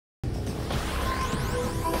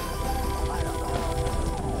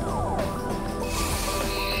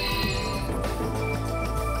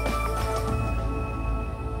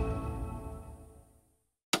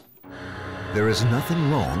there is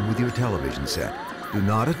nothing wrong with your television set, do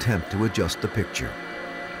not attempt to adjust the picture.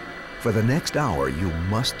 For the next hour, you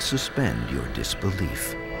must suspend your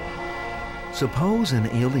disbelief. Suppose an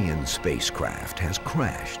alien spacecraft has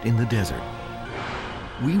crashed in the desert.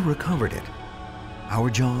 We recovered it.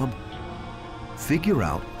 Our job? Figure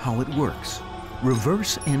out how it works.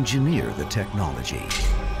 Reverse engineer the technology.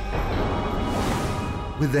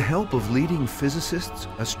 With the help of leading physicists,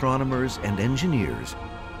 astronomers, and engineers,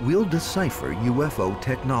 we'll decipher UFO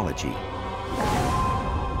technology.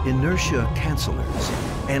 Inertia cancelers,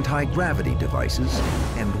 anti-gravity devices,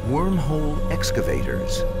 and wormhole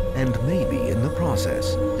excavators. And maybe in the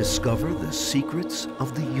process, discover the secrets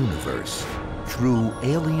of the universe through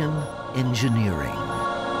alien engineering.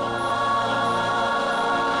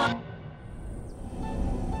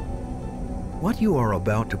 What you are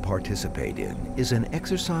about to participate in is an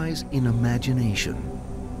exercise in imagination.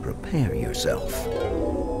 Prepare yourself.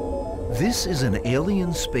 This is an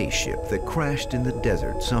alien spaceship that crashed in the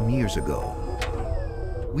desert some years ago.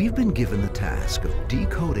 We've been given the task of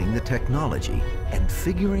decoding the technology and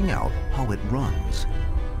figuring out how it runs.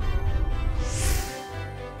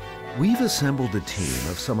 We've assembled a team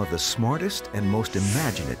of some of the smartest and most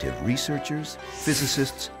imaginative researchers,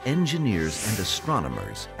 physicists, engineers, and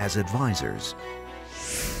astronomers as advisors.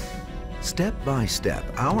 Step by step,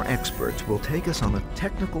 our experts will take us on a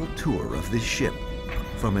technical tour of this ship,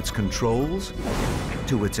 from its controls,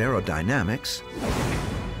 to its aerodynamics,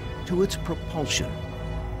 to its propulsion.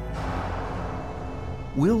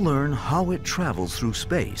 We'll learn how it travels through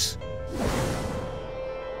space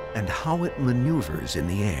and how it maneuvers in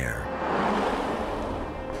the air.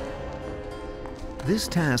 This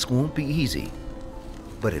task won't be easy,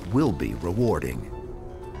 but it will be rewarding.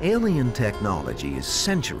 Alien technology is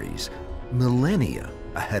centuries, millennia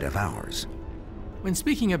ahead of ours. When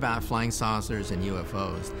speaking about flying saucers and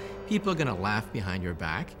UFOs, people are going to laugh behind your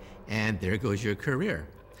back, and there goes your career.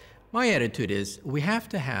 My attitude is we have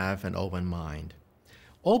to have an open mind.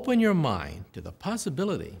 Open your mind to the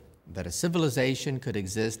possibility that a civilization could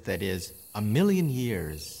exist that is 1,000,000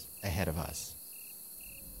 years ahead of us.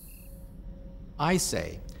 I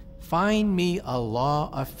say, find me a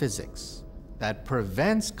law of physics that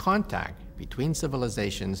prevents contact between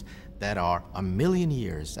civilizations that are 1,000,000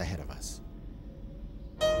 years ahead of us.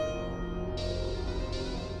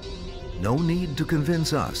 No need to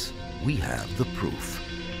convince us. We have the proof.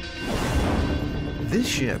 This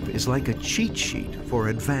ship is like a cheat sheet for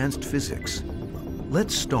advanced physics.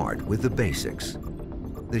 Let's start with the basics.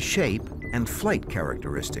 The shape and flight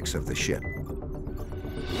characteristics of the ship.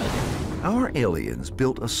 Our aliens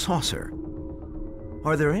built a saucer.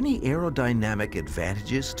 Are there any aerodynamic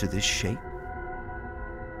advantages to this shape?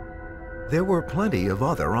 There were plenty of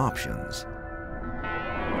other options.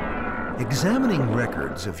 Examining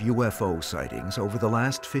records of UFO sightings over the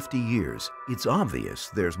last 50 years, it's obvious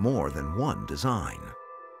there's more than one design.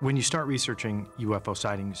 When you start researching UFO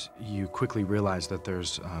sightings, you quickly realize that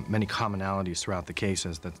there's many commonalities throughout the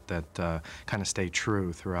cases that kind of stay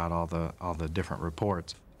true throughout all the different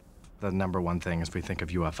reports. The number one thing is we think of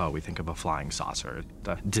UFO, we think of a flying saucer.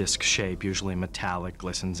 The disc shape, usually metallic,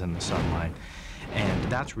 glistens in the sunlight, and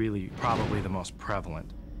that's really probably the most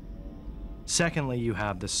prevalent. Secondly, you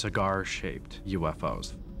have the cigar-shaped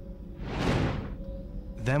UFOs.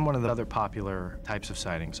 Then one of the other popular types of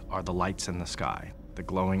sightings are the lights in the sky. The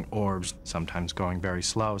glowing orbs, sometimes going very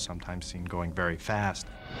slow, sometimes seen going very fast.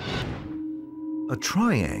 A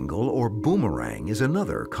triangle or boomerang is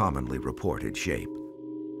another commonly reported shape.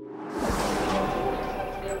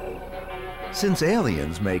 Since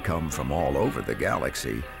aliens may come from all over the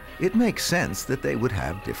galaxy, it makes sense that they would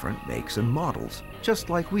have different makes and models,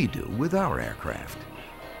 just like we do with our aircraft.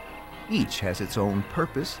 Each has its own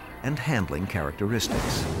purpose and handling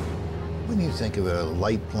characteristics. When you think of a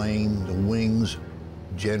light plane, the wings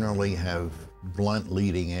generally have blunt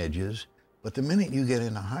leading edges, but the minute you get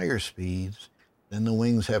into higher speeds, then the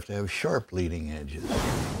wings have to have sharp leading edges.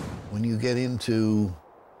 When you get into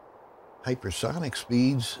hypersonic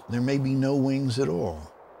speeds, there may be no wings at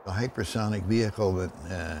all. The hypersonic vehicle that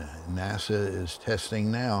NASA is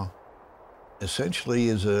testing now essentially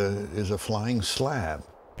is a flying slab.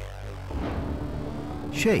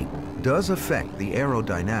 Shape does affect the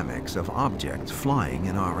aerodynamics of objects flying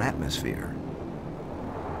in our atmosphere.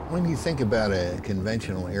 When you think about a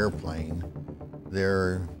conventional airplane,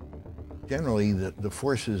 there generally the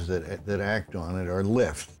forces that act on it are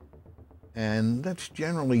lift. And that's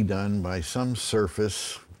generally done by some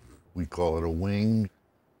surface, we call it a wing.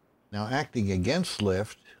 Now, acting against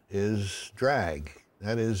lift is drag.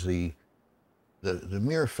 That is the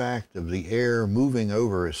mere fact of the air moving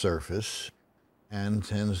over a surface and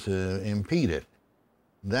tends to impede it.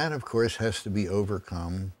 That, of course, has to be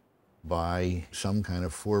overcome by some kind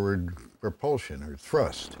of forward propulsion or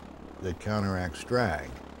thrust that counteracts drag.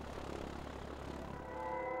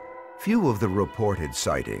 Few of the reported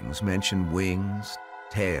sightings mention wings,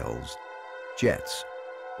 tails, jets,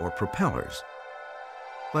 or propellers.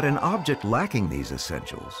 But an object lacking these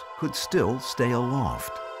essentials could still stay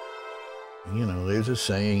aloft. You know, there's a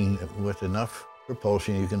saying, with enough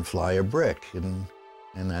propulsion you can fly a brick, and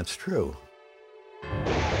that's true.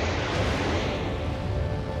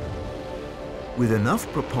 With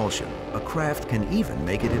enough propulsion, a craft can even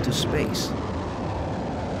make it into space.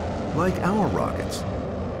 Like our rockets,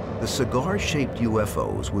 the cigar-shaped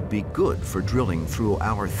UFOs would be good for drilling through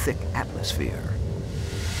our thick atmosphere.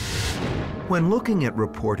 When looking at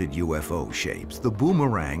reported UFO shapes, the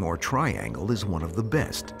boomerang or triangle is one of the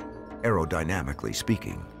best, aerodynamically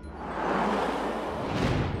speaking.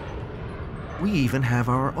 We even have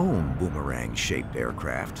our own boomerang-shaped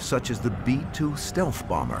aircraft, such as the B-2 stealth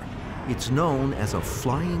bomber. It's known as a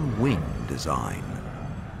flying wing design.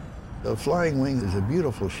 The flying wing is a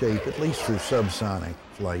beautiful shape, at least for subsonic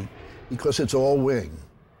flight, because it's all wing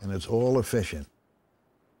and it's all efficient.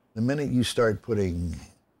 The minute you start putting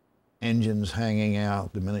engines hanging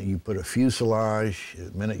out, the minute you put a fuselage,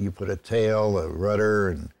 the minute you put a tail, a rudder,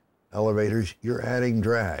 and elevators, you're adding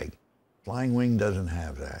drag. Flying wing doesn't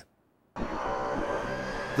have that.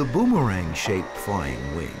 The boomerang-shaped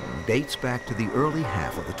flying wing dates back to the early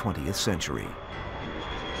half of the 20th century.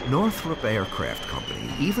 Northrop Aircraft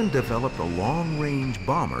Company even developed a long-range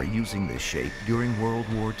bomber using this shape during World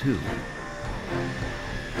War II.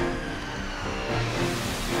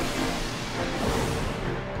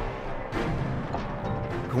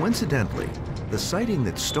 Coincidentally, the sighting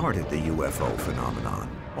that started the UFO phenomenon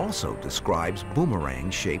also describes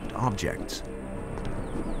boomerang-shaped objects.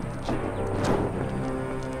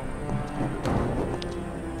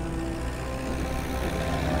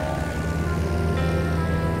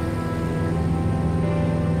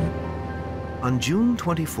 On June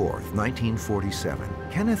 24, 1947,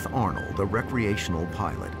 Kenneth Arnold, a recreational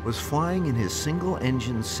pilot, was flying in his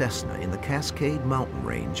single-engine Cessna in the Cascade Mountain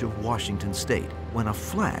Range of Washington State when a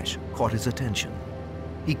flash caught his attention.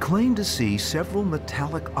 He claimed to see several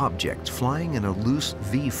metallic objects flying in a loose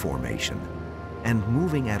V formation and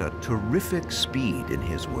moving at a terrific speed, in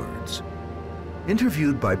his words.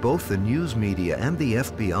 Interviewed by both the news media and the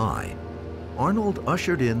FBI, Arnold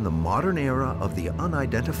ushered in the modern era of the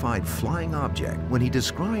unidentified flying object when he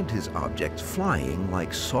described his objects flying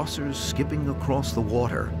like saucers skipping across the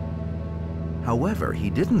water. However, he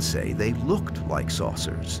didn't say they looked like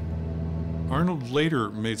saucers. Arnold later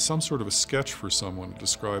made some sort of a sketch for someone to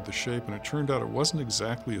describe the shape, and it turned out it wasn't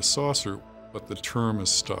exactly a saucer, but the term is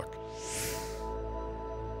stuck.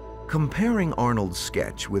 Comparing Arnold's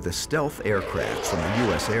sketch with a stealth aircraft from the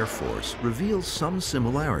U.S. Air Force reveals some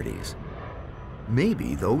similarities.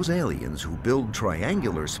 Maybe those aliens who build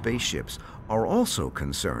triangular spaceships are also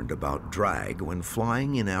concerned about drag when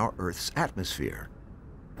flying in our Earth's atmosphere.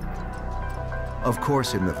 Of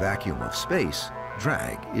course, in the vacuum of space,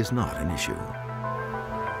 drag is not an issue.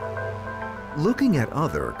 Looking at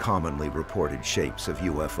other commonly reported shapes of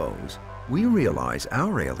UFOs, we realize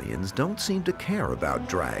our aliens don't seem to care about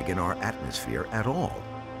drag in our atmosphere at all.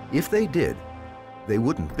 If they did, they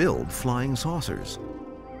wouldn't build flying saucers.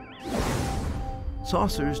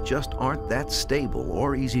 Saucers just aren't that stable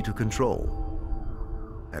or easy to control,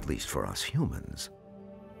 at least for us humans.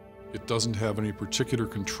 It doesn't have any particular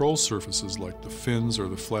control surfaces like the fins or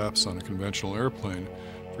the flaps on a conventional airplane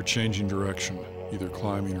for changing direction, either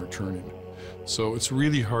climbing or turning. So it's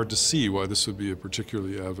really hard to see why this would be a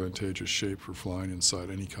particularly advantageous shape for flying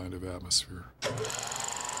inside any kind of atmosphere.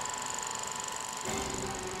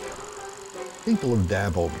 People have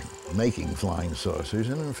dabbled making flying saucers,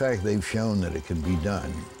 and in fact they've shown that it can be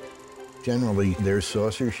done. Generally they're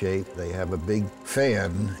saucer-shaped, they have a big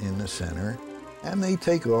fan in the center, and they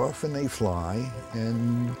take off and they fly,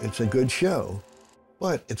 and it's a good show.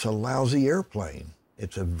 But it's a lousy airplane.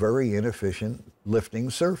 It's a very inefficient lifting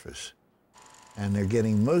surface. And they're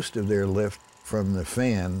getting most of their lift from the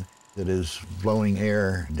fan that is blowing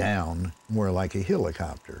air down, more like a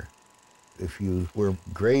helicopter. If you were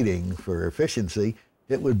grading for efficiency,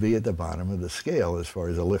 it would be at the bottom of the scale as far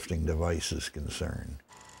as a lifting device is concerned.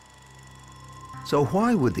 So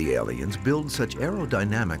why would the aliens build such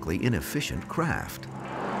aerodynamically inefficient craft?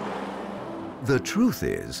 The truth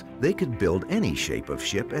is, they could build any shape of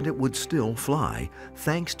ship and it would still fly,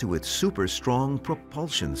 thanks to its super strong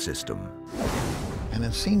propulsion system. And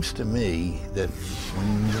it seems to me that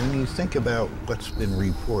when you think about what's been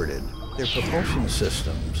reported, Their propulsion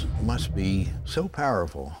systems must be so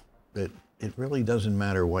powerful that it really doesn't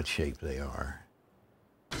matter what shape they are.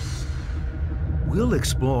 We'll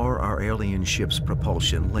explore our alien ship's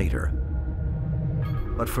propulsion later.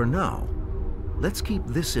 But for now, let's keep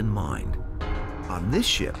this in mind. On this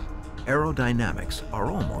ship, aerodynamics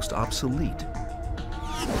are almost obsolete.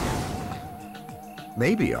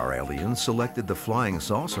 Maybe our aliens selected the flying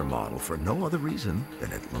saucer model for no other reason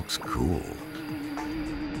than it looks cool.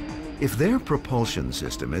 If their propulsion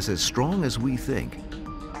system is as strong as we think,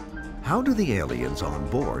 how do the aliens on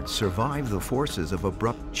board survive the forces of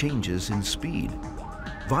abrupt changes in speed?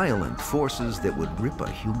 Violent forces that would rip a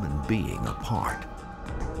human being apart.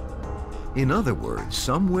 In other words,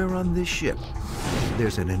 somewhere on this ship,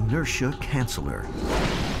 there's an inertia canceller.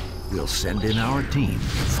 We'll send in our team to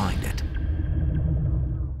find it.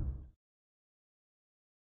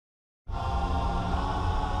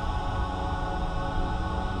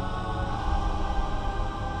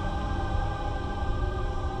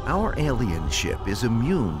 Our alien ship is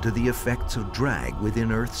immune to the effects of drag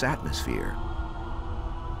within Earth's atmosphere.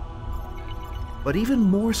 But even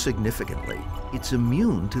more significantly, it's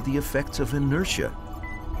immune to the effects of inertia,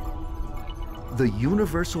 the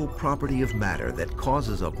universal property of matter that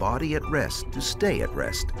causes a body at rest to stay at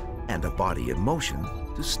rest and a body in motion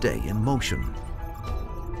to stay in motion.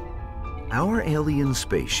 Our alien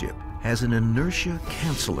spaceship has an inertia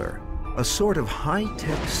canceller, a sort of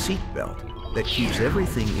high-tech seatbelt that keeps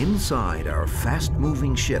everything inside our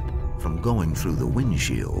fast-moving ship from going through the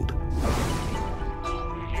windshield.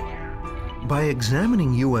 By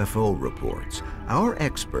examining UFO reports, our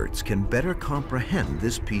experts can better comprehend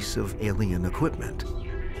this piece of alien equipment.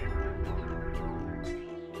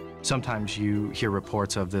 Sometimes you hear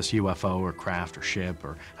reports of this UFO or craft or ship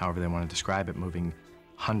or however they want to describe it moving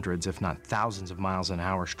hundreds, if not thousands of miles an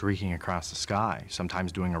hour streaking across the sky,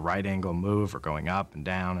 sometimes doing a right angle move or going up and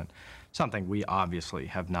down, and something we obviously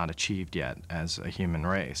have not achieved yet as a human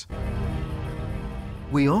race.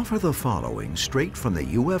 We offer the following straight from the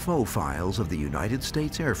UFO files of the United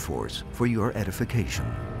States Air Force for your edification.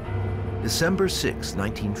 December 6,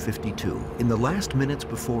 1952, in the last minutes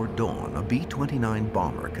before dawn, a B-29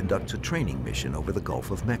 bomber conducts a training mission over the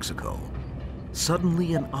Gulf of Mexico.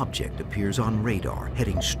 Suddenly, an object appears on radar,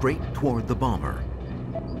 heading straight toward the bomber.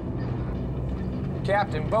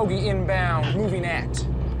 Captain, bogey inbound, moving at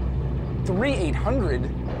 3800.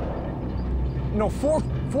 No,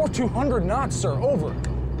 4200 knots, sir, over.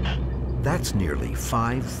 That's nearly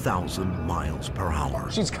 5,000 miles per hour.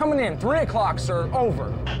 She's coming in, 3 o'clock, sir,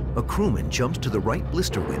 over. A crewman jumps to the right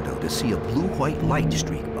blister window to see a blue-white light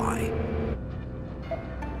streak by.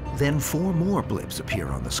 Then 4 more blips appear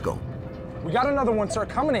on the scope. We got another one, sir,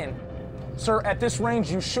 coming in. Sir, at this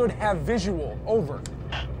range, you should have visual, over.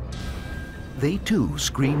 They too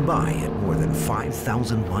scream by at more than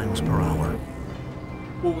 5,000 miles per hour.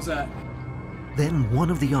 What was that? Then one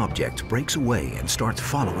of the objects breaks away and starts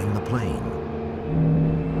following the plane.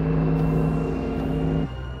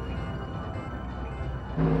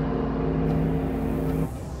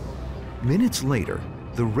 Minutes later,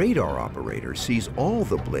 the radar operator sees all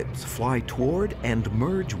the blips fly toward and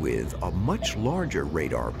merge with a much larger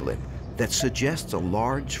radar blip that suggests a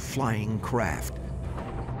large flying craft.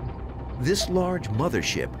 This large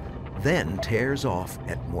mothership then tears off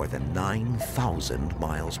at more than 9,000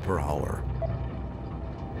 miles per hour.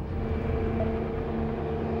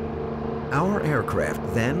 Our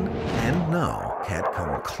aircraft then and now can't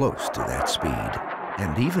come close to that speed.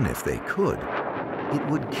 And even if they could, it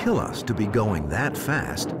would kill us to be going that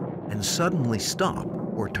fast and suddenly stop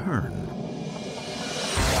or turn.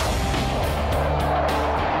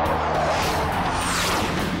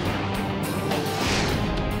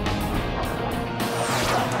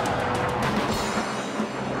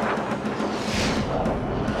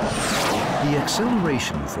 The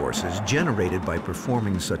acceleration forces generated by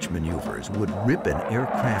performing such maneuvers would rip an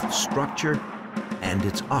aircraft structure and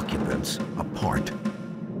its occupants apart.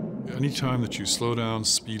 Anytime that you slow down,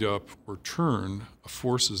 speed up, or turn, a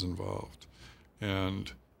force is involved.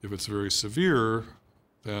 And if it's very severe,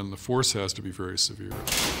 then the force has to be very severe.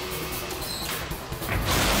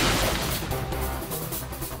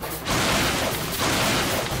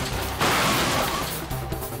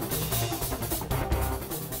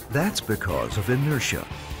 That's because of inertia.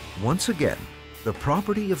 Once again, the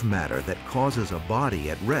property of matter that causes a body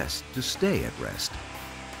at rest to stay at rest,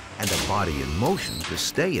 and a body in motion to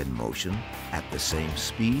stay in motion at the same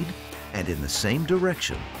speed and in the same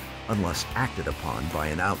direction unless acted upon by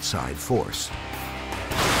an outside force.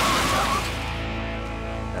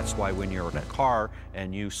 That's why when you're in a car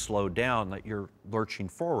and you slow down, that you're lurching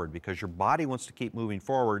forward because your body wants to keep moving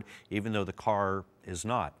forward even though the car is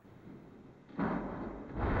not.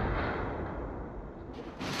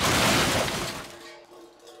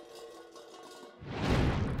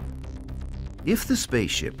 If the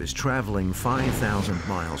spaceship is traveling 5,000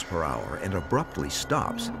 miles per hour and abruptly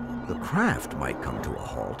stops, the craft might come to a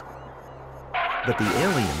halt. But the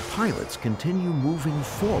alien pilots continue moving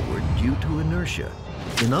forward due to inertia.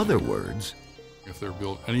 In other words, if they're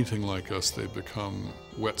built anything like us, they become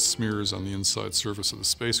wet smears on the inside surface of the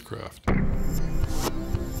spacecraft.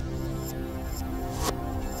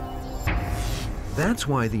 That's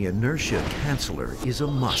why the inertia canceller is a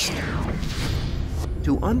must.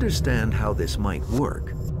 To understand how this might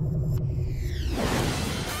work,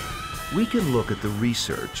 we can look at the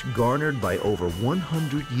research garnered by over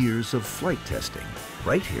 100 years of flight testing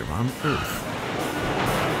right here on Earth.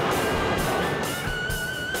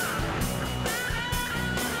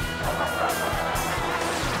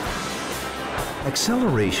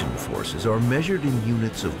 Acceleration forces are measured in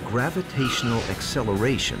units of gravitational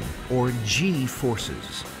acceleration, or G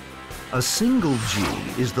forces. A single G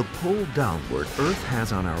is the pull downward Earth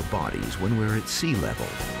has on our bodies when we're at sea level.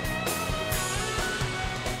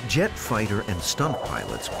 Jet fighter and stunt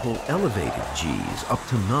pilots pull elevated Gs up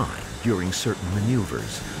to 9 during certain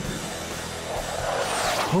maneuvers.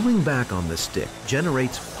 Pulling back on the stick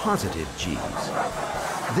generates positive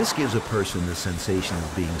Gs. This gives a person the sensation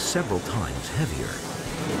of being several times heavier.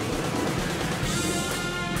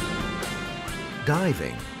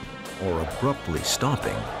 Diving, or abruptly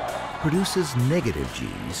stopping, produces negative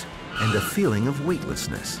Gs and a feeling of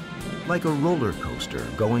weightlessness, like a roller coaster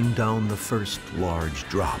going down the first large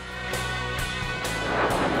drop.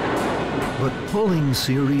 But pulling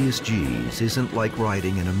serious Gs isn't like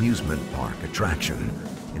riding an amusement park attraction.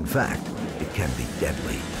 In fact, it can be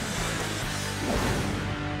deadly.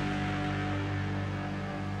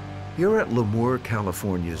 Here at Lemoore,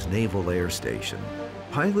 California's Naval Air Station,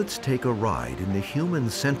 pilots take a ride in the human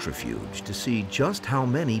centrifuge to see just how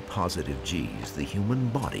many positive Gs the human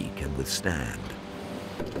body can withstand.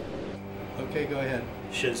 Okay, go ahead.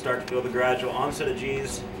 Should start to feel the gradual onset of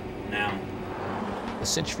Gs now. The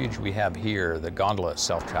centrifuge we have here, the gondola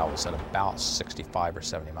itself travels at about 65 or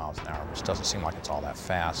 70 miles an hour, which doesn't seem like it's all that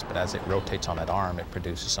fast, but as it rotates on that arm, it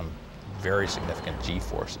produces some very significant G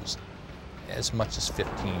forces, as much as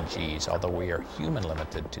 15 Gs, although we are human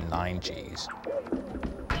limited to 9 Gs.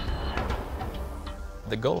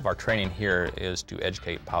 The goal of our training here is to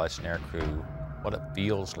educate pilots and aircrew what it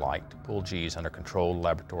feels like to pull Gs under controlled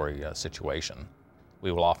laboratory situation.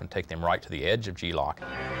 We will often take them right to the edge of G-lock.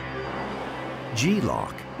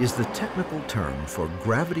 G-lock is the technical term for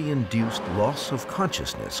gravity-induced loss of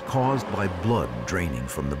consciousness caused by blood draining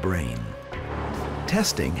from the brain.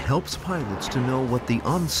 Testing helps pilots to know what the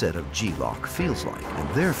onset of G-lock feels like, and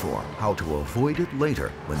therefore how to avoid it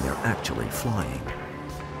later when they're actually flying.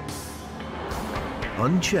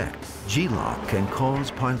 Unchecked, G-lock can cause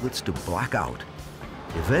pilots to black out.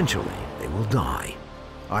 Eventually, they will die,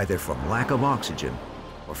 either from lack of oxygen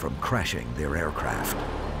or from crashing their aircraft.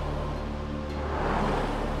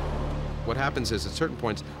 What happens is, at certain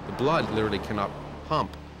points, the blood literally cannot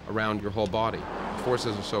pump around your whole body. The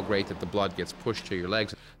forces are so great that the blood gets pushed to your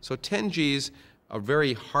legs. So 10 Gs, a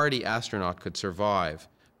very hardy astronaut could survive.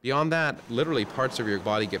 Beyond that, literally parts of your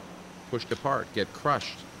body get pushed apart, get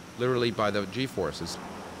crushed, literally by the G forces.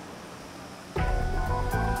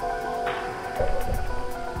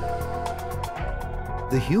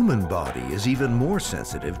 The human body is even more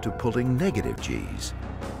sensitive to pulling negative Gs.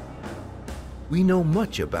 We know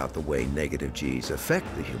much about the way negative Gs affect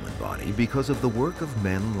the human body because of the work of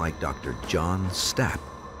men like Dr. John Stapp.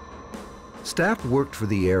 Stapp worked for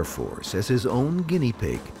the Air Force as his own guinea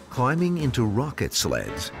pig, climbing into rocket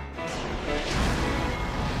sleds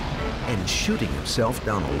and shooting himself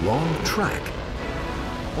down a long track,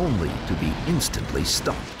 only to be instantly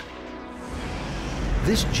stopped.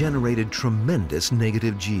 This generated tremendous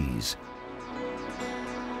negative Gs.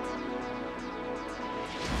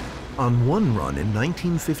 On one run in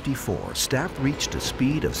 1954, Stapp reached a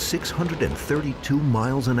speed of 632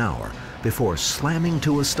 miles an hour before slamming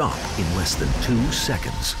to a stop in less than 2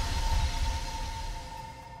 seconds.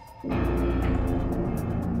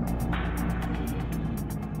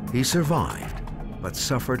 He survived, but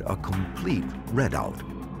suffered a complete redout,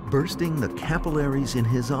 bursting the capillaries in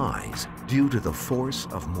his eyes due to the force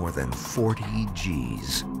of more than 40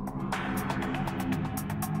 Gs.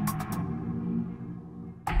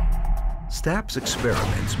 Stapp's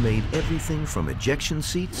experiments made everything from ejection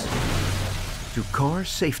seats to car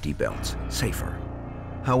safety belts safer.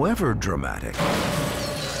 However dramatic,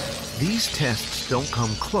 These tests don't come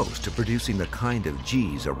close to producing the kind of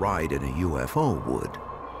G's a ride in a UFO would.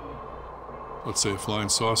 Let's say a flying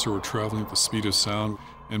saucer were traveling at the speed of sound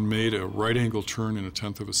and made a right-angle turn in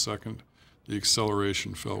 1/10 of a second. The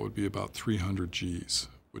acceleration felt would be about 300 Gs,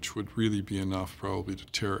 which would really be enough probably to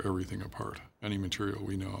tear everything apart, any material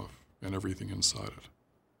we know of, and everything inside it.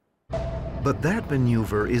 But that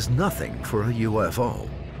maneuver is nothing for a UFO.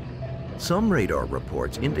 Some radar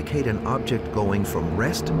reports indicate an object going from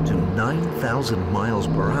rest to 9,000 miles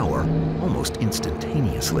per hour almost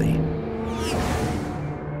instantaneously.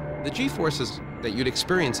 The G-forces that you'd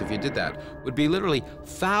experience if you did that would be literally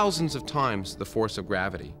thousands of times the force of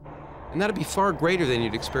gravity. And that'd be far greater than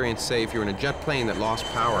you'd experience, say, if you were in a jet plane that lost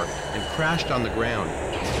power and crashed on the ground.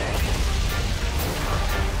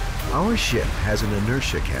 Our ship has an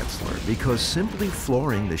inertia canceller because simply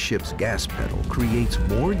flooring the ship's gas pedal creates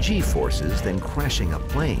more G-forces than crashing a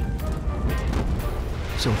plane.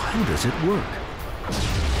 So how does it work?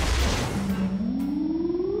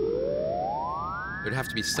 There'd have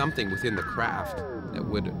to be something within the craft that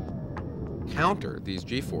would counter these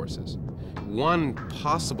G-forces. One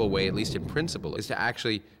possible way, at least in principle, is to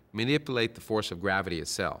actually manipulate the force of gravity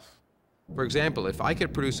itself. For example, if I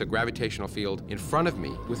could produce a gravitational field in front of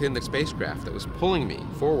me within the spacecraft that was pulling me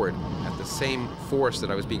forward at the same force that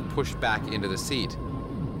I was being pushed back into the seat.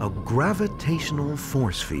 A gravitational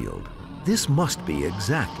force field. This must be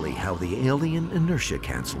exactly how the alien inertia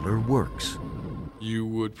canceller works. You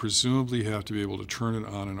would presumably have to be able to turn it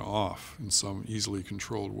on and off in some easily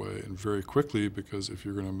controlled way and very quickly, because if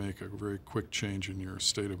you're going to make a very quick change in your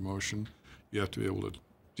state of motion, you have to be able to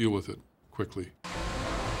deal with it quickly.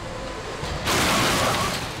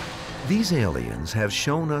 These aliens have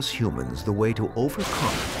shown us humans the way to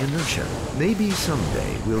overcome inertia. Maybe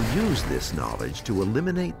someday we'll use this knowledge to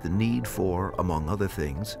eliminate the need for, among other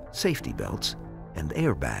things, safety belts and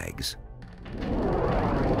airbags.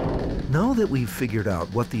 Now that we've figured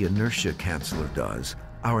out what the inertia canceller does,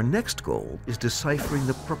 our next goal is deciphering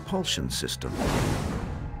the propulsion system.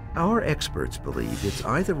 Our experts believe it's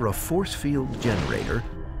either a force field generator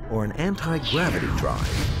or an anti-gravity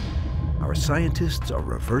drive. Our scientists are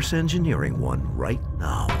reverse engineering one right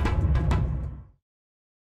now.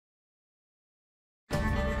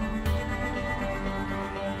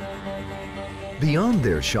 Beyond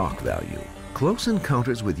their shock value, close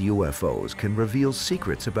encounters with UFOs can reveal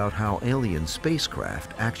secrets about how alien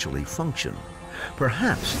spacecraft actually function.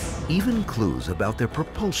 Perhaps even clues about their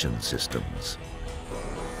propulsion systems.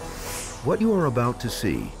 What you are about to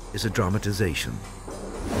see is a dramatization.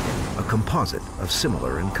 A composite of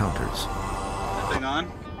similar encounters. Thing on?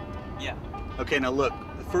 Yeah. Okay, now look,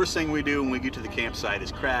 the first thing we do when we get to the campsite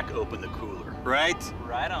is crack open the cooler, right?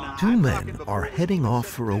 Right on. Two men are heading off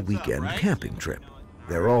for a weekend camping trip.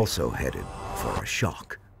 They're also headed for a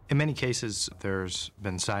shock. In many cases, there's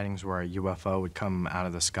been sightings where a UFO would come out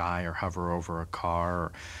of the sky or hover over a car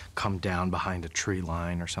or come down behind a tree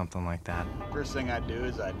line or something like that. First thing I'd do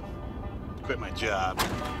is I'd quit my job.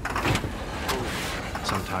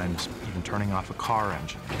 Sometimes even turning off a car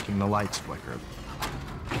engine, making the lights flicker.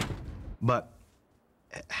 But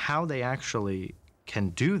how they actually can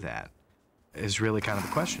do that is really kind of a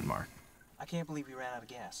question mark. I can't believe we ran out of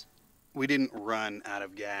gas. We didn't run out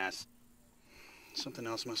of gas. Something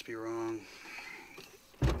else must be wrong.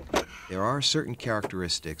 There are certain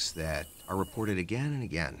characteristics that are reported again and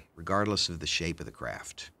again, regardless of the shape of the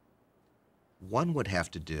craft. One would have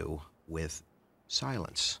to do with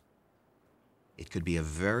silence. It could be a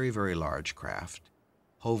very, very large craft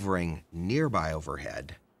hovering nearby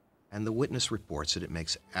overhead, and the witness reports that it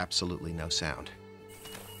makes absolutely no sound.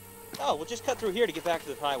 Oh, we'll just cut through here to get back to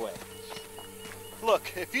the highway.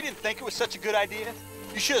 Look, if you didn't think it was such a good idea,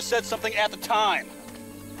 you should have said something at the time.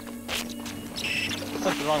 There's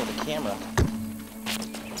something wrong with the camera.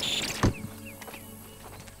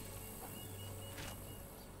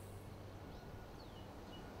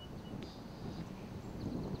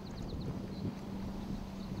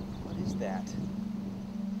 What is that?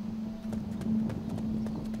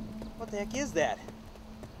 What the heck is that?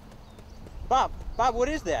 Bob, what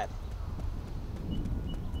is that?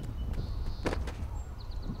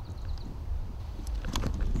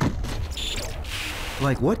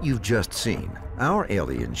 Like what you've just seen, our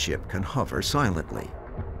alien ship can hover silently.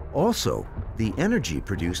 Also, the energy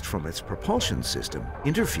produced from its propulsion system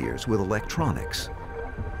interferes with electronics.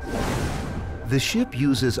 The ship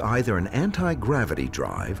uses either an anti-gravity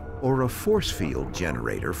drive or a force field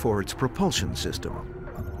generator for its propulsion system.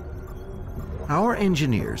 Our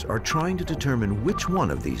engineers are trying to determine which one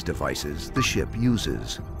of these devices the ship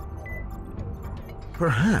uses.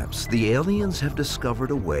 Perhaps the aliens have discovered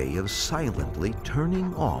a way of silently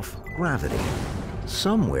turning off gravity.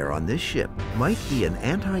 Somewhere on this ship might be an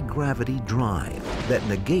anti-gravity drive that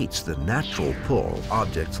negates the natural pull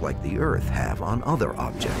objects like the Earth have on other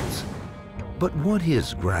objects. But what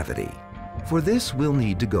is gravity? For this, we'll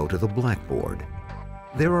need to go to the blackboard.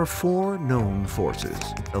 There are 4 known forces: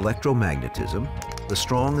 electromagnetism, the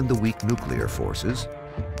strong and the weak nuclear forces,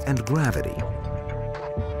 and gravity.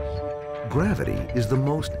 Gravity is the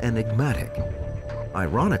most enigmatic.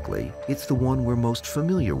 Ironically, it's the one we're most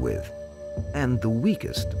familiar with, and the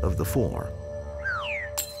weakest of the 4.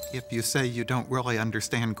 If you say you don't really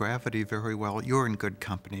understand gravity very well, you're in good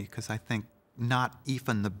company, because I think not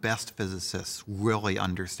even the best physicists really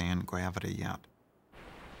understand gravity yet.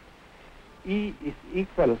 E is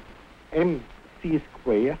equal mc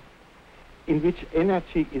squared, in which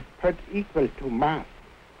energy is put equal to mass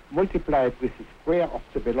multiplied with the square of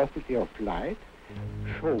the velocity of light,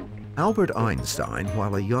 showed. Albert Einstein,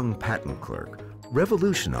 while a young patent clerk,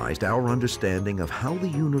 revolutionized our understanding of how the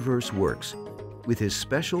universe works with his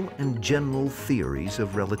special and general theories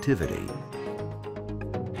of relativity.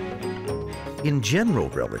 In general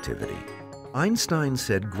relativity, Einstein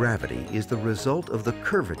said gravity is the result of the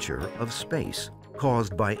curvature of space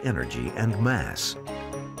caused by energy and mass.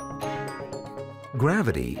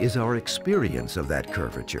 Gravity is our experience of that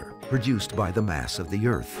curvature produced by the mass of the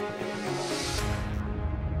Earth.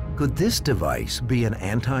 Could this device be an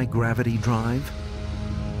anti-gravity drive?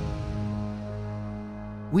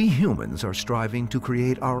 We humans are striving to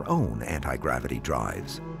create our own anti-gravity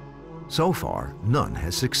drives. So far, none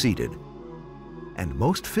has succeeded. And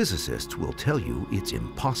most physicists will tell you it's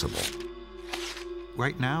impossible.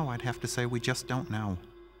 Right now, I'd have to say we just don't know.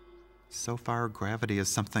 So far, gravity is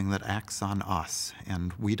something that acts on us,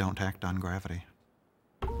 and we don't act on gravity.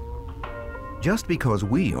 Just because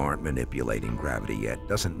we aren't manipulating gravity yet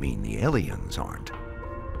doesn't mean the aliens aren't.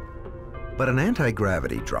 But an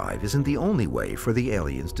anti-gravity drive isn't the only way for the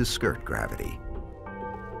aliens to skirt gravity.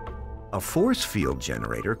 A force field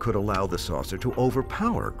generator could allow the saucer to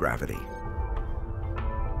overpower gravity.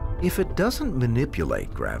 If it doesn't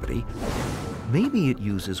manipulate gravity, maybe it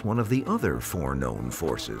uses one of the other 4 known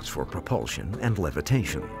forces for propulsion and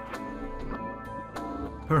levitation.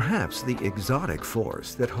 Perhaps the exotic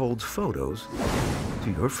force that holds photos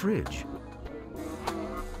to your fridge.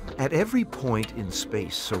 At every point in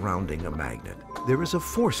space surrounding a magnet, there is a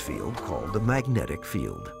force field called a magnetic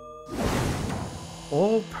field.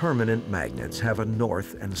 All permanent magnets have a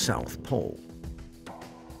north and south pole.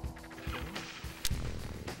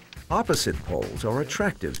 Opposite poles are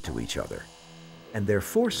attractive to each other, and their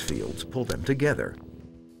force fields pull them together.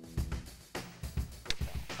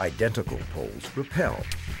 Identical poles repel.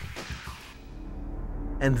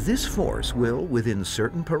 And this force will, within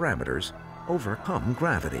certain parameters, overcome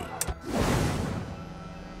gravity.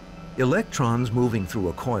 Electrons moving through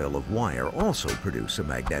a coil of wire also produce a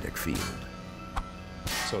magnetic field.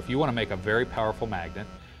 So if you want to make a very powerful magnet,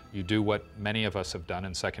 you do what many of us have done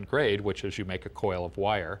in 2nd grade, which is you make a coil of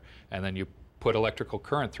wire, and then you put electrical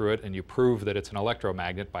current through it, and you prove that it's an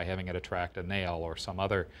electromagnet by having it attract a nail or some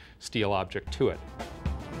other steel object to it.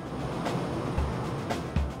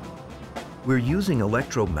 We're using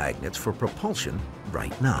electromagnets for propulsion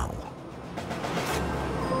right now.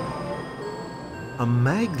 A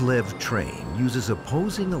maglev train uses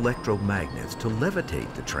opposing electromagnets to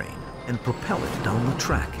levitate the train and propel it down the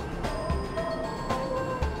track.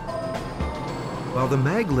 While the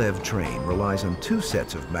maglev train relies on 2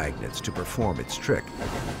 sets of magnets to perform its trick,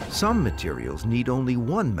 some materials need only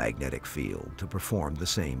 1 magnetic field to perform the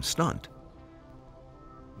same stunt.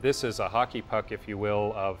 This is a hockey puck, if you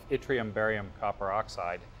will, of yttrium barium copper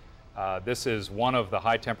oxide. This is one of the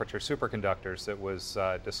high-temperature superconductors that was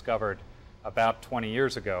discovered about 20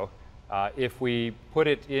 years ago. If we put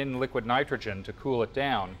it in liquid nitrogen to cool it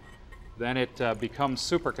down, then it becomes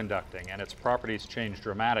superconducting, and its properties change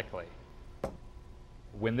dramatically.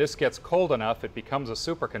 When this gets cold enough, it becomes a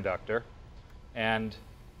superconductor, and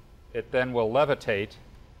it then will levitate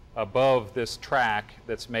above this track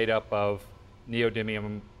that's made up of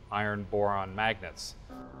neodymium iron boron magnets.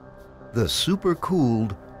 The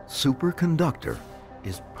supercooled superconductor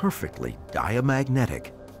is perfectly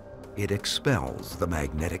diamagnetic. It expels the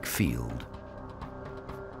magnetic field.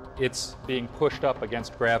 It's being pushed up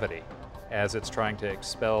against gravity as it's trying to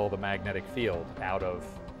expel the magnetic field out of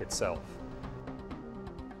itself.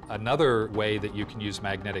 Another way that you can use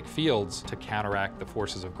magnetic fields to counteract the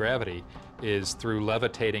forces of gravity is through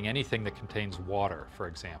levitating anything that contains water, for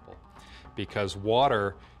example, because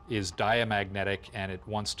water is diamagnetic and it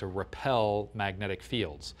wants to repel magnetic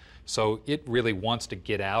fields. So it really wants to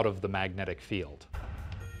get out of the magnetic field.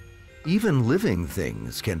 Even living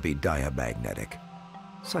things can be diamagnetic,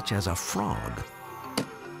 such as a frog.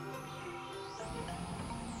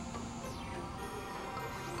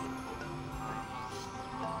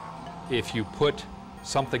 If you put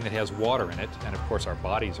something that has water in it, and of course our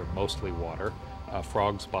bodies are mostly water, a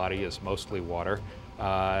frog's body is mostly water,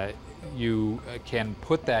 you can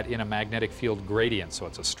put that in a magnetic field gradient. So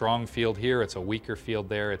it's a strong field here, it's a weaker field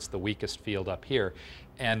there, it's the weakest field up here.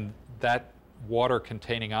 And that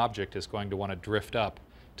water-containing object is going to want to drift up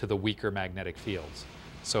to the weaker magnetic fields.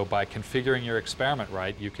 So by configuring your experiment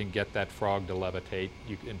right, you can get that frog to levitate.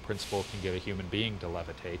 You, in principle, can get a human being to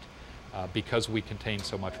levitate because we contain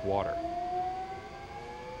so much water.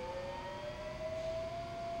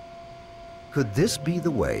 Could this be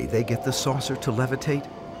the way they get the saucer to levitate?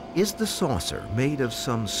 Is the saucer made of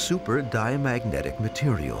some super diamagnetic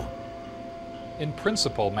material? In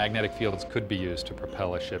principle, magnetic fields could be used to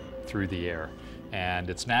propel a ship through the air. And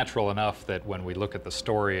it's natural enough that when we look at the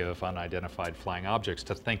story of unidentified flying objects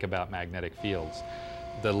to think about magnetic fields.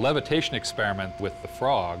 The levitation experiment with the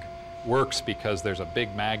frog works because there's a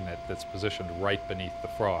big magnet that's positioned right beneath the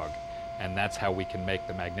frog. And that's how we can make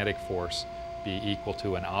the magnetic force be equal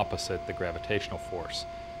to and opposite the gravitational force.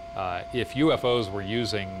 If UFOs were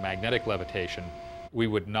using magnetic levitation, we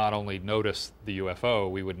would not only notice the UFO,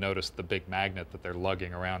 we would notice the big magnet that they're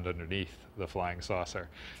lugging around underneath the flying saucer.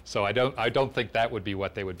 So I don't think that would be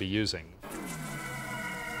what they would be using.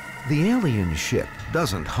 The alien ship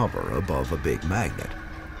doesn't hover above a big magnet.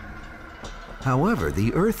 However,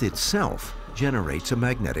 the Earth itself generates a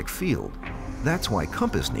magnetic field. That's why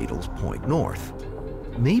compass needles point north.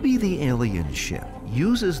 Maybe the alien ship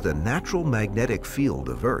uses the natural magnetic field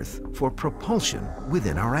of Earth for propulsion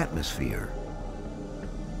within our atmosphere.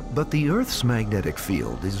 But the Earth's magnetic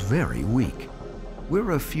field is very weak.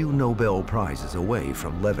 We're a few Nobel Prizes away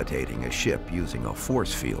from levitating a ship using a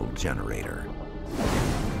force field generator.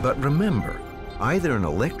 But remember, either an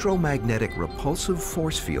electromagnetic repulsive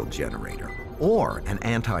force field generator or an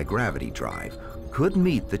anti-gravity drive could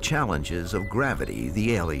meet the challenges of gravity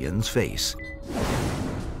the aliens face.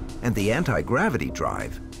 And the anti-gravity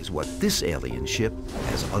drive is what this alien ship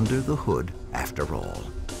has under the hood after all.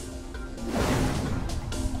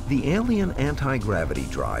 The alien anti-gravity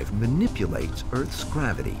drive manipulates Earth's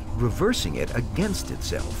gravity, reversing it against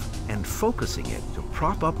itself and focusing it to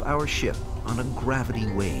prop up our ship on a gravity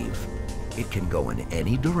wave. It can go in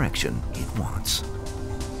any direction it wants.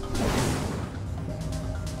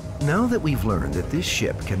 Now that we've learned that this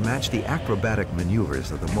ship can match the acrobatic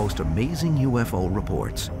maneuvers of the most amazing UFO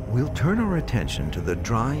reports, we'll turn our attention to the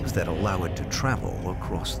drives that allow it to travel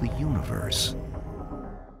across the universe.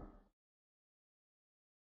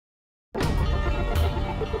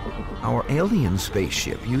 Our alien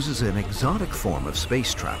spaceship uses an exotic form of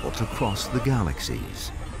space travel to cross the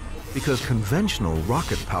galaxies, because conventional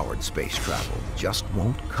rocket-powered space travel just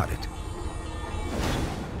won't cut it.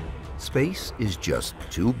 Space is just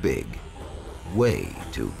too big, way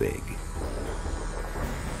too big.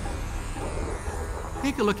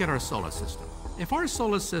 Take a look at our solar system. If our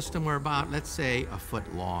solar system were about, let's say, a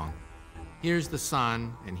foot long, here's the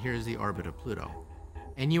sun and here's the orbit of Pluto,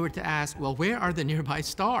 and you were to ask, well, where are the nearby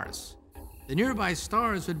stars? The nearby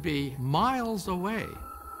stars would be miles away.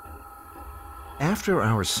 After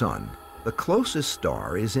our sun, the closest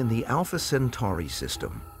star is in the Alpha Centauri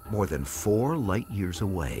system, more than 4 light-years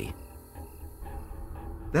away.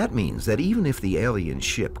 That means that even if the alien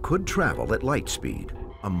ship could travel at light speed,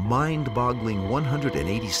 a mind-boggling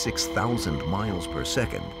 186,000 miles per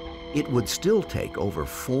second, it would still take over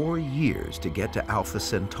 4 years to get to Alpha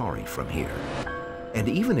Centauri from here. And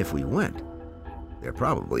even if we went, there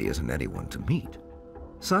probably isn't anyone to meet.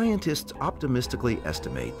 Scientists optimistically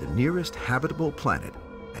estimate the nearest habitable planet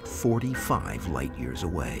at 45 light-years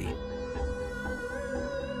away.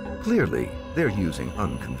 Clearly, they're using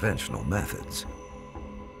unconventional methods.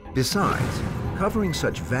 Besides, covering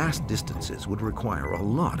such vast distances would require a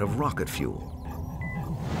lot of rocket fuel.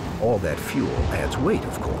 All that fuel adds weight,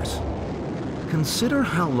 of course. Consider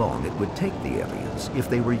how long it would take the aliens if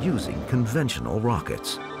they were using conventional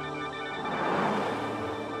rockets.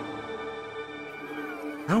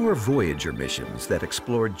 Our Voyager missions that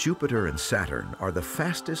explored Jupiter and Saturn are the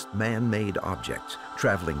fastest man-made objects,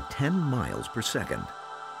 traveling 10 miles per second.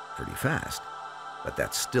 Pretty fast, but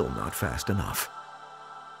that's still not fast enough.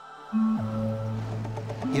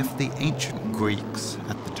 If the ancient Greeks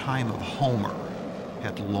at the time of Homer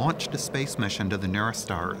had launched a space mission to the nearest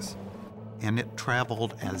stars, and it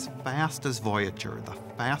traveled as fast as Voyager, the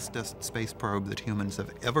fastest space probe that humans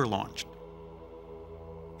have ever launched,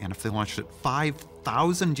 and if they launched it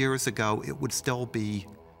 5,000 years ago, it would still be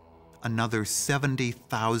another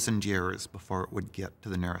 70,000 years before it would get to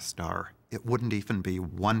the nearest star. It wouldn't even be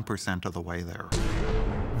 1% of the way there.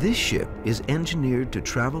 This ship is engineered to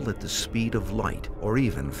travel at the speed of light, or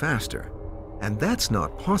even faster. And that's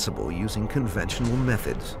not possible using conventional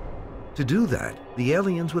methods. To do that, the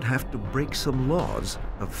aliens would have to break some laws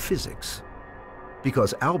of physics.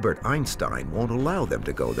 Because Albert Einstein won't allow them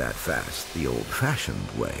to go that fast the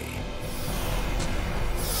old-fashioned way.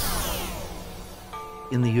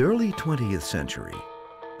 In the early 20th century,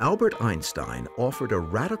 Albert Einstein offered a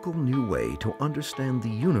radical new way to understand the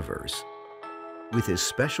universe with his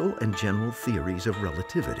special and general theories of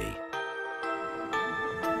relativity.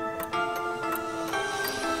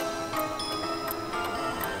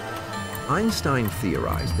 Einstein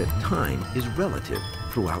theorized that time is relative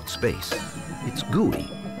throughout space. It's gooey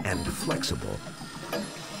and flexible.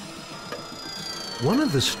 One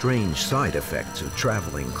of the strange side effects of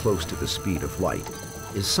traveling close to the speed of light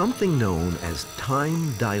is something known as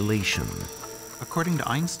time dilation. According to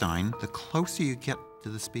Einstein, the closer you get to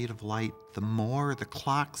the speed of light, the more the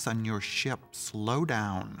clocks on your ship slow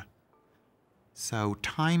down. So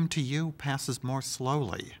time to you passes more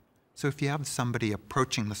slowly. So if you have somebody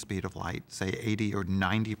approaching the speed of light, say 80 or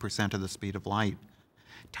 90% of the speed of light,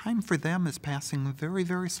 time for them is passing very,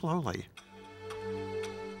 very slowly.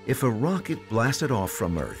 If a rocket blasted off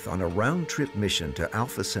from Earth on a round-trip mission to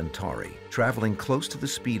Alpha Centauri, traveling close to the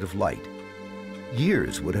speed of light,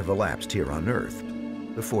 years would have elapsed here on Earth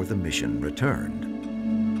before the mission returned.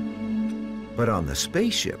 But on the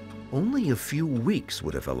spaceship, only a few weeks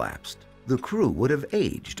would have elapsed. The crew would have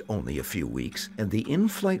aged only a few weeks, and the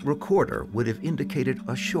in-flight recorder would have indicated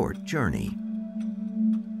a short journey.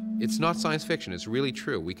 It's not science fiction, it's really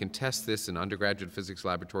true. We can test this in undergraduate physics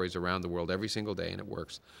laboratories around the world every single day, and it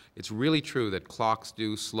works. It's really true that clocks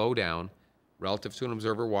do slow down relative to an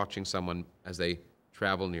observer watching someone as they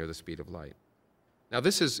travel near the speed of light. Now,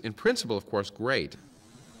 this is, in principle, of course, great,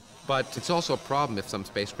 but it's also a problem if some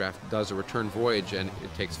spacecraft does a return voyage and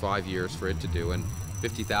it takes 5 years for it to do, and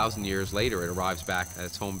 50,000 years later it arrives back at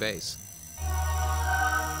its home base.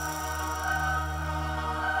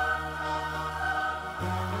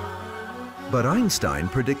 But Einstein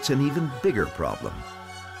predicts an even bigger problem.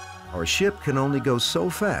 Our ship can only go so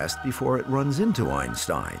fast before it runs into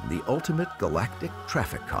Einstein, the ultimate galactic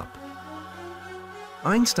traffic cop.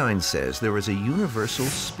 Einstein says there is a universal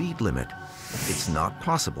speed limit. It's not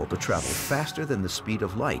possible to travel faster than the speed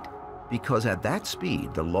of light, because at that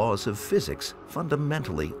speed, the laws of physics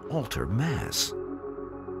fundamentally alter mass.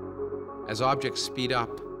 As objects speed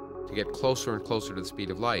up to get closer and closer to the speed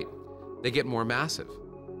of light, they get more massive.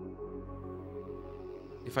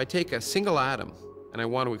 If I take a single atom and I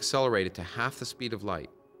want to accelerate it to half the speed of light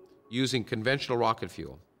using conventional rocket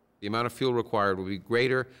fuel, the amount of fuel required will be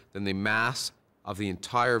greater than the mass of the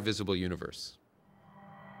entire visible universe.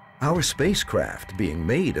 Our spacecraft, being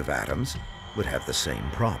made of atoms, would have the same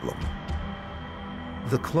problem.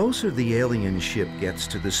 The closer the alien ship gets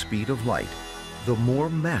to the speed of light, the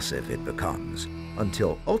more massive it becomes,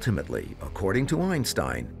 until ultimately, according to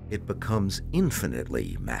Einstein, it becomes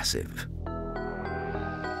infinitely massive.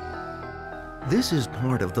 This is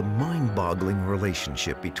part of the mind-boggling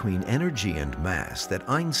relationship between energy and mass that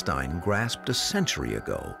Einstein grasped a century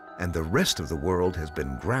ago, and the rest of the world has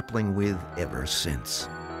been grappling with ever since.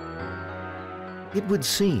 It would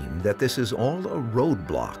seem that this is all a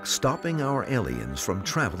roadblock stopping our aliens from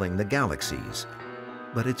traveling the galaxies.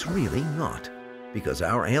 But it's really not, because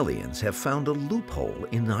our aliens have found a loophole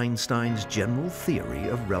in Einstein's general theory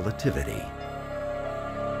of relativity.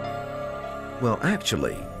 Well,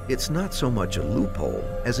 actually, it's not so much a loophole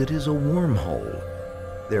as it is a wormhole.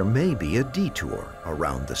 There may be a detour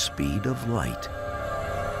around the speed of light.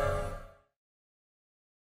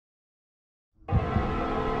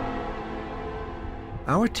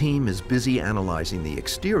 Our team is busy analyzing the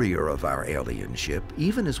exterior of our alien ship,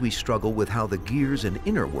 even as we struggle with how the gears and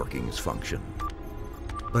inner workings function.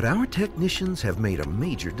 But our technicians have made a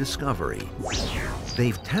major discovery.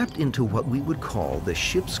 They've tapped into what we would call the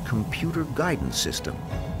ship's computer guidance system.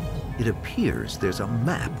 It appears there's a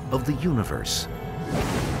map of the universe.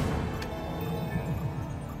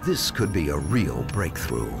 This could be a real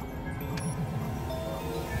breakthrough.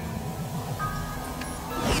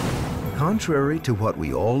 Contrary to what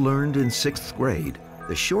we all learned in 6th grade,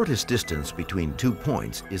 the shortest distance between 2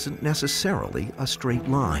 points isn't necessarily a straight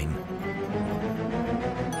line.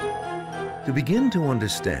 To begin to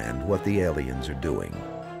understand what the aliens are doing,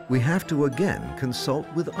 we have to again consult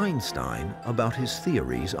with Einstein about his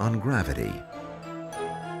theories on gravity.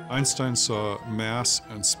 Einstein saw mass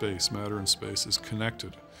and space, matter and space, as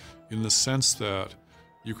connected in the sense that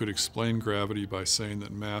You could explain gravity by saying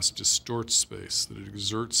that mass distorts space, that it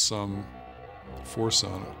exerts some force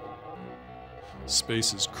on it.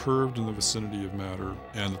 Space is curved in the vicinity of matter,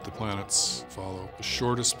 and that the planets follow the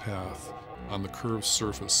shortest path on the curved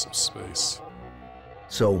surface of space.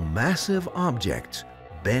 So massive objects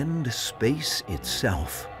bend space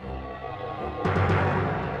itself.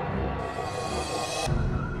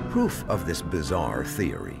 Proof of this bizarre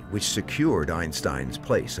theory, which secured Einstein's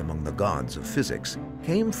place among the gods of physics,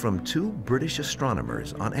 came from two British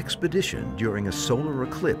astronomers on expedition during a solar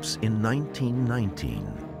eclipse in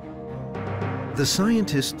 1919. The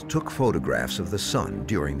scientists took photographs of the sun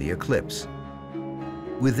during the eclipse.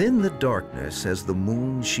 Within the darkness, as the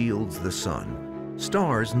moon shields the sun,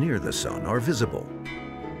 stars near the sun are visible.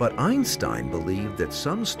 But Einstein believed that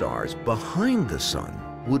some stars behind the sun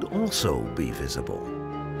would also be visible.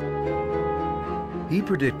 He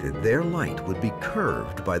predicted their light would be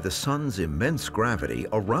curved by the sun's immense gravity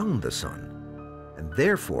around the sun, and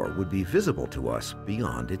therefore would be visible to us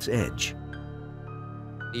beyond its edge.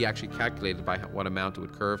 He actually calculated by what amount it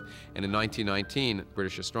would curve, and in 1919,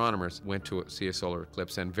 British astronomers went to see a solar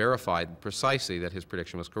eclipse and verified precisely that his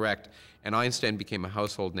prediction was correct, and Einstein became a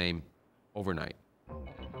household name overnight.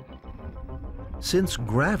 Since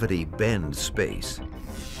gravity bends space,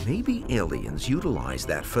 maybe aliens utilize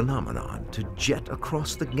that phenomenon to jet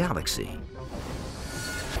across the galaxy.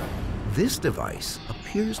 This device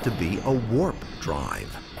appears to be a warp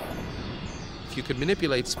drive. If you could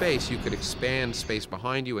manipulate space, you could expand space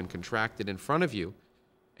behind you and contract it in front of you,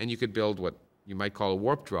 and you could build what you might call a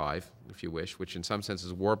warp drive, if you wish, which in some sense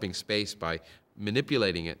is warping space by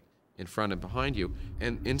manipulating it in front and behind you,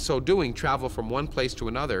 and in so doing, travel from one place to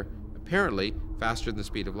another, apparently faster than the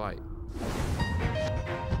speed of light.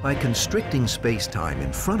 By constricting space-time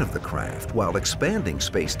in front of the craft while expanding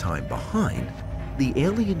space-time behind, the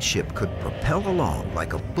alien ship could propel along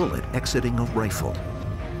like a bullet exiting a rifle.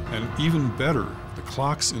 And even better, the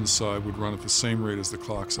clocks inside would run at the same rate as the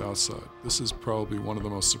clocks outside. This is probably one of the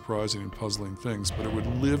most surprising and puzzling things, but it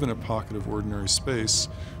would live in a pocket of ordinary space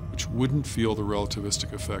which wouldn't feel the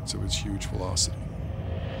relativistic effects of its huge velocity.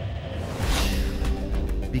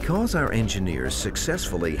 Because our engineers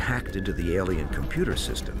successfully hacked into the alien computer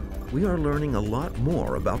system, we are learning a lot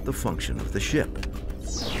more about the function of the ship.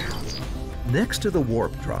 Next to the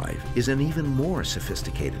warp drive is an even more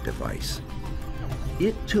sophisticated device.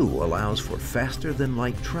 It too allows for faster than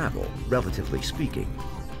light travel, relatively speaking.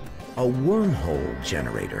 A wormhole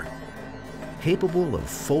generator, capable of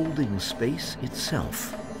folding space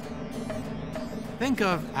itself. Think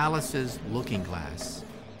of Alice's looking glass.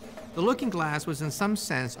 The looking glass was in some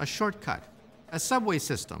sense a shortcut, a subway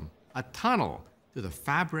system, a tunnel through the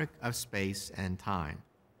fabric of space and time.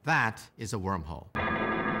 That is a wormhole.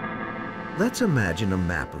 Let's imagine a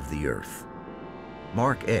map of the Earth.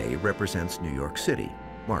 Mark A represents New York City.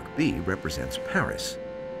 Mark B represents Paris.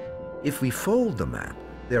 If we fold the map,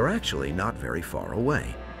 they're actually not very far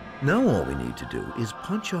away. Now all we need to do is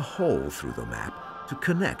punch a hole through the map to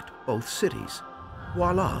connect both cities.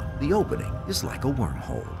 Voila, the opening is like a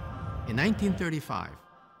wormhole. In 1935,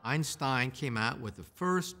 Einstein came out with the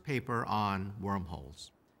first paper on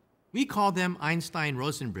wormholes. We call them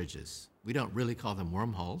Einstein-Rosen bridges. We don't really call them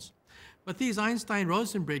wormholes. But these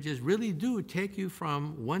Einstein-Rosen bridges really do take you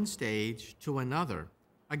from one stage to another,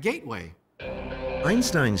 a gateway.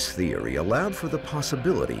 Einstein's theory allowed for the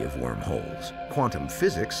possibility of wormholes. Quantum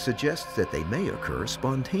physics suggests that they may occur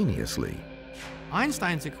spontaneously.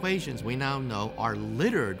 Einstein's equations, we now know, are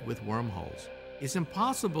littered with wormholes. It's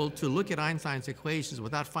impossible to look at Einstein's equations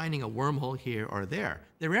without finding a wormhole here or there.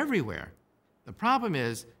 They're everywhere. The problem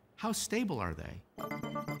is, how stable are they?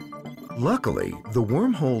 Luckily, the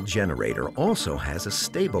wormhole generator also has a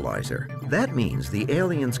stabilizer. That means the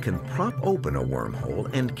aliens can prop open a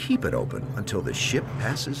wormhole and keep it open until the ship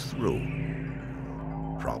passes through.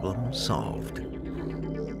 Problem solved.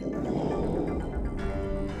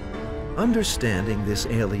 Understanding this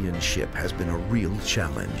alien ship has been a real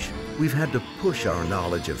challenge. We've had to push our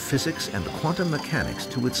knowledge of physics and quantum mechanics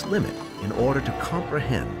to its limit in order to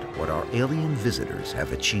comprehend what our alien visitors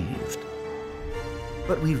have achieved.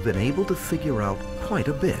 But we've been able to figure out quite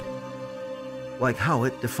a bit, like how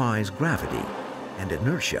it defies gravity and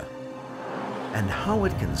inertia, and how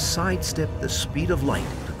it can sidestep the speed of light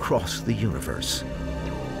to cross the universe.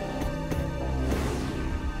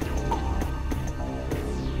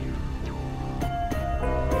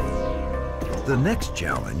 The next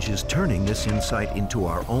challenge is turning this insight into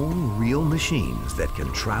our own real machines that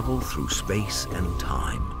can travel through space and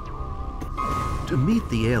time. To meet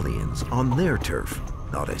the aliens on their turf,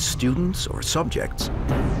 not as students or subjects,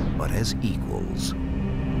 but as equals.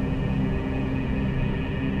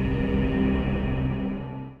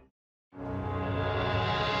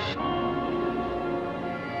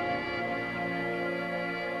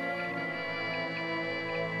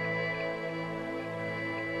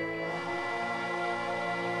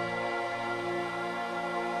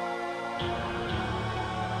 Bye.